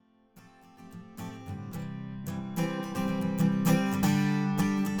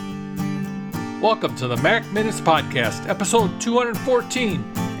Welcome to the Mac Minutes Podcast, episode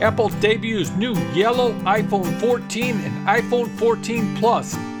 214. Apple debuts new yellow iPhone 14 and iPhone 14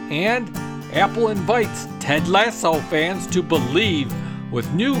 Plus, and Apple invites Ted Lasso fans to believe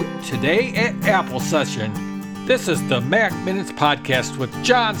with new Today at Apple session. This is the Mac Minutes Podcast with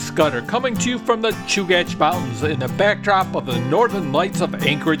John Scudder, coming to you from the Chugach Mountains in the backdrop of the Northern Lights of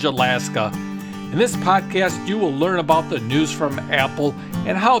Anchorage, Alaska. In this podcast, you will learn about the news from Apple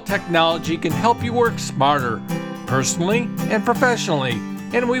and how technology can help you work smarter, personally and professionally.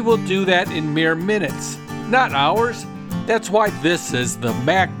 And we will do that in mere minutes, not hours. That's why this is the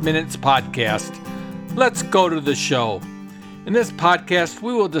Mac Minutes Podcast. Let's go to the show. In this podcast,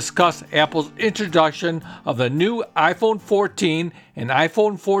 we will discuss Apple's introduction of the new iPhone 14 and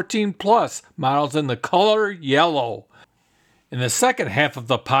iPhone 14 Plus models in the color yellow. In the second half of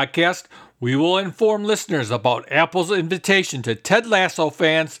the podcast, we will inform listeners about Apple's invitation to Ted Lasso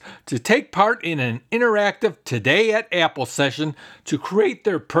fans to take part in an interactive Today at Apple session to create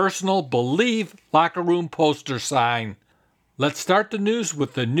their personal Believe locker room poster sign. Let's start the news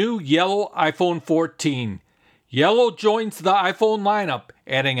with the new yellow iPhone 14. Yellow joins the iPhone lineup,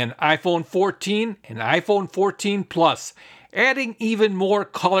 adding an iPhone 14 and iPhone 14 Plus, adding even more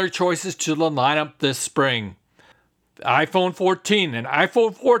color choices to the lineup this spring. The iPhone 14 and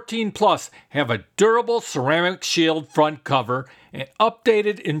iPhone 14 Plus have a durable ceramic shield front cover, an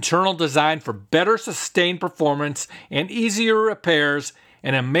updated internal design for better sustained performance and easier repairs,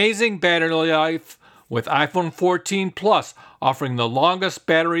 and amazing battery life, with iPhone 14 Plus offering the longest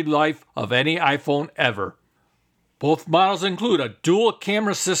battery life of any iPhone ever. Both models include a dual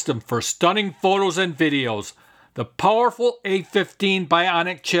camera system for stunning photos and videos, the powerful A15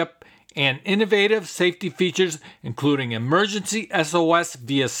 Bionic chip, and innovative safety features including emergency SOS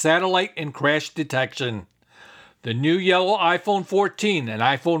via satellite and crash detection. The new yellow iPhone 14 and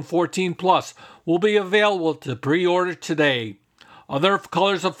iPhone 14 Plus will be available to pre-order today. Other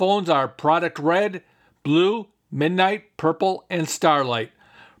colors of phones are Product Red, Blue, Midnight, Purple, and Starlight.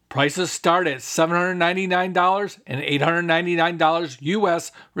 Prices start at $799 and $899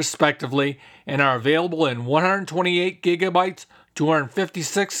 US respectively, and are available in 128 gigabytes,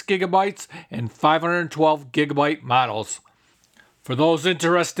 256 gigabytes, and 512 gigabyte models. For those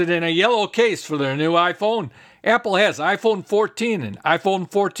interested in a yellow case for their new iPhone, Apple has iPhone 14 and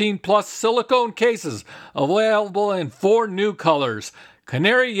iPhone 14 Plus silicone cases available in 4 new colors: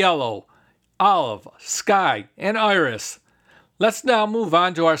 canary yellow, olive, sky, and iris. Let's now move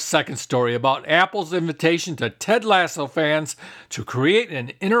on to our second story about Apple's invitation to Ted Lasso fans to create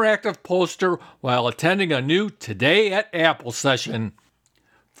an interactive poster while attending a new Today at Apple session.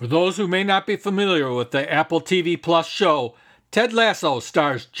 For those who may not be familiar with the Apple TV Plus show, Ted Lasso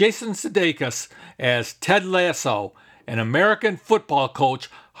stars Jason Sudeikis as Ted Lasso, an American football coach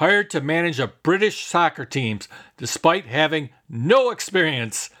hired to manage a British soccer team despite having no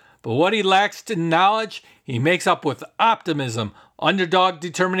experience. But what he lacks in knowledge, he makes up with optimism, underdog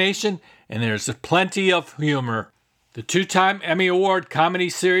determination, and there's plenty of humor. The 2-time Emmy Award comedy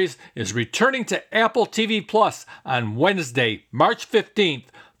series is returning to Apple TV Plus on Wednesday, March 15th,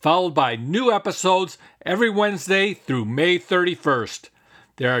 followed by new episodes every Wednesday through May 31st.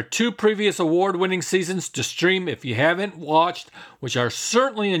 There are 2 previous award-winning seasons to stream if you haven't watched, which are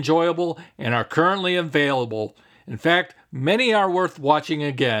certainly enjoyable and are currently available. In fact, many are worth watching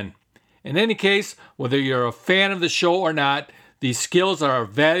again. In any case, whether you're a fan of the show or not, these skills are a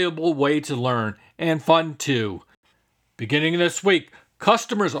valuable way to learn, and fun too. Beginning this week,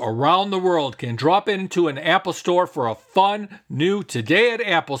 customers around the world can drop into an Apple store for a fun, new Today at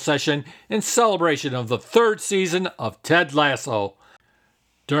Apple session in celebration of the 3rd season of Ted Lasso.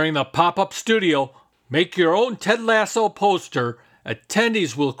 During the pop-up studio, make your own Ted Lasso poster.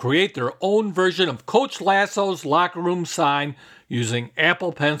 Attendees will create their own version of Coach Lasso's locker room sign using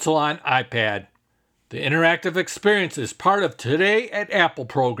Apple Pencil on iPad. The interactive experience is part of Today at Apple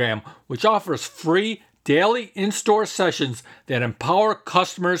program, which offers free daily in-store sessions that empower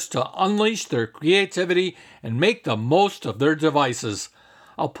customers to unleash their creativity and make the most of their devices.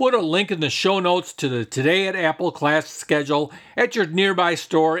 I'll put a link in the show notes to the Today at Apple class schedule at your nearby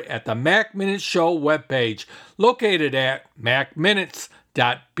store at the Mac Minutes Show webpage, located at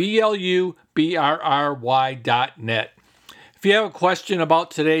macminutes.blubrry.net. If you have a question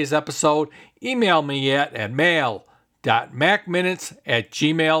about today's episode, email me at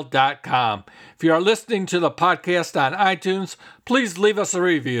mail.macminutes@gmail.com. If you are listening to the podcast on iTunes, please leave us a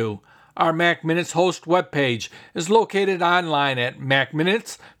review. Our Mac Minutes host webpage is located online at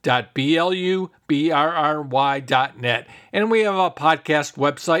macminutes.blubrry.net, and we have a podcast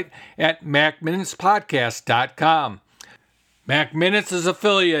website at macminutespodcast.com. Mac Minutes is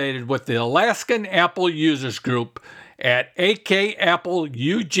affiliated with the Alaskan Apple Users Group at akapple.ug.com.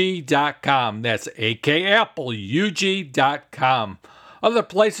 That's akapple.ug.com. Other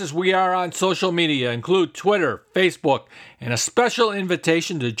places we are on social media include Twitter, Facebook, and a special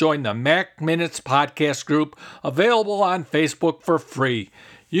invitation to join the Mac Minutes podcast group available on Facebook for free.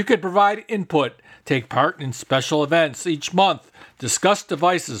 You can provide input, take part in special events each month, discuss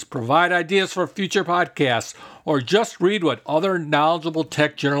devices, provide ideas for future podcasts, or just read what other knowledgeable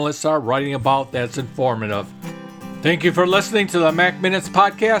tech journalists are writing about that's informative. Thank you for listening to the Mac Minutes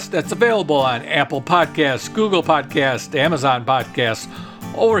podcast that's available on Apple Podcasts, Google Podcasts, Amazon Podcasts,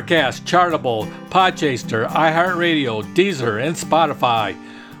 Overcast, Chartable, Podchaser, iHeartRadio, Deezer, and Spotify.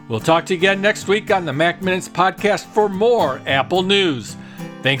 We'll talk to you again next week on the Mac Minutes podcast for more Apple news.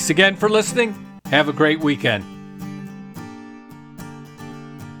 Thanks again for listening. Have a great weekend.